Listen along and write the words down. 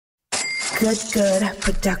Good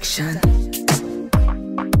production.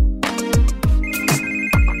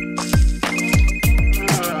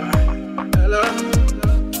 Hello?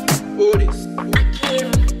 Who this?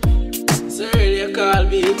 Sir, you call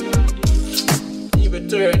me. You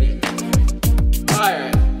return it.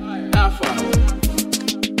 Alright, now follow.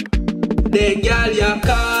 The girl you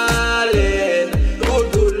calling,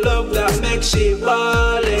 good love that makes she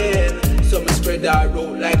ballin'. So me spread her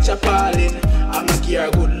out like chapalin'. I'ma give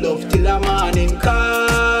her good love till the morning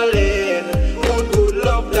calling. Good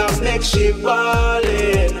love that makes she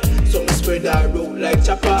ballin'. So me spread her out like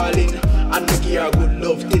chapalin'. And me give her good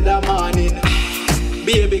love till the morning.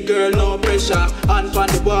 Baby girl, no pressure. Hand on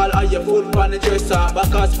the wall or your foot on the dresser.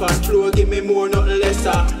 Backers pan floor, give me more, nothing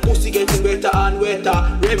lesser. Pussy getting wetter and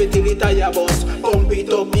wetter. Rev it till it tire bust. Pump it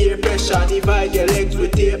up, air pressure. Divide your legs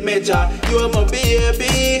with tape measure. You are my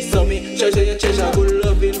baby, so me treasure your treasure. Good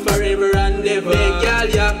loving forever and ever. Hey girl,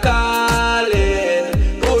 you're calling.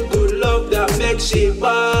 Good love that makes she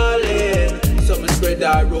ballin'. So me spread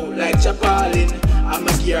her out like chapalin'.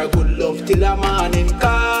 I'ma give her good love till the morning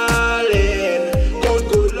calling.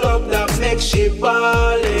 Good love that makes she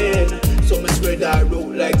ballin'. So me spread her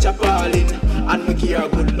out like chapalin'. And me give her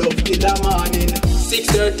good love till the morning.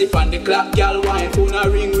 6:30 on the clock, girl wine. Phone a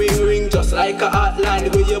ring, just like a hotline.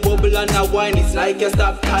 The way you bubble and a wine, it's like a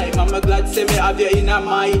stop time. I'm glad say me have you in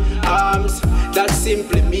my arms. That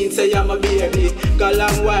simply means say I'm a baby. Girl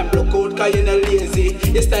and wine, block out cause you no lazy.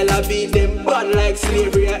 Your style a beat them bad like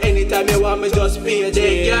slavery. Anytime you want me just pay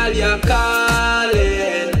J. Girl you're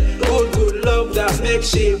calling. Good love that makes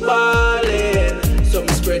she ballin'. So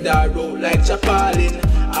me spread her out like chapalin'.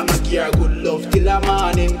 I'ma give her good love till the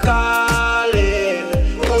morning calling.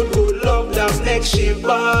 Good love that makes she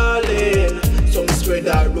ballin'. So me spread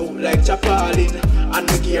her out like chapalin'. And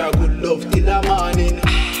me give her good love till the morning.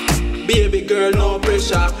 Baby girl, no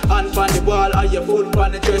pressure. Hand on the wall or your foot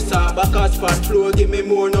on the dresser. Backers pan floor, give me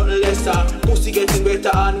more, nothing lesser. Pussy getting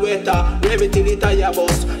wetter and wetter. Rev it till it tire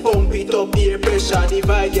bust. Pump it up, air pressure.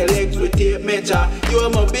 Divide your legs with tape measure. You are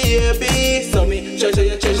my baby, so me treasure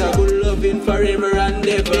your treasure. Good loving forever and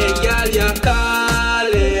ever. Hey girl, you're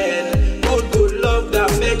calling. Good love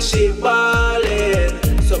that makes she ballin'.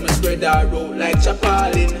 So me spread her out like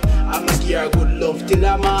chapalin'. I'ma give her good love till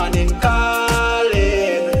the morning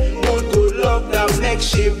calling. Good love that makes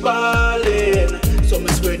she ballin'. So me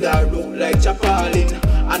spread her out like chapalin'.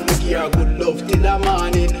 And me give her good love till the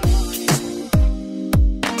morning.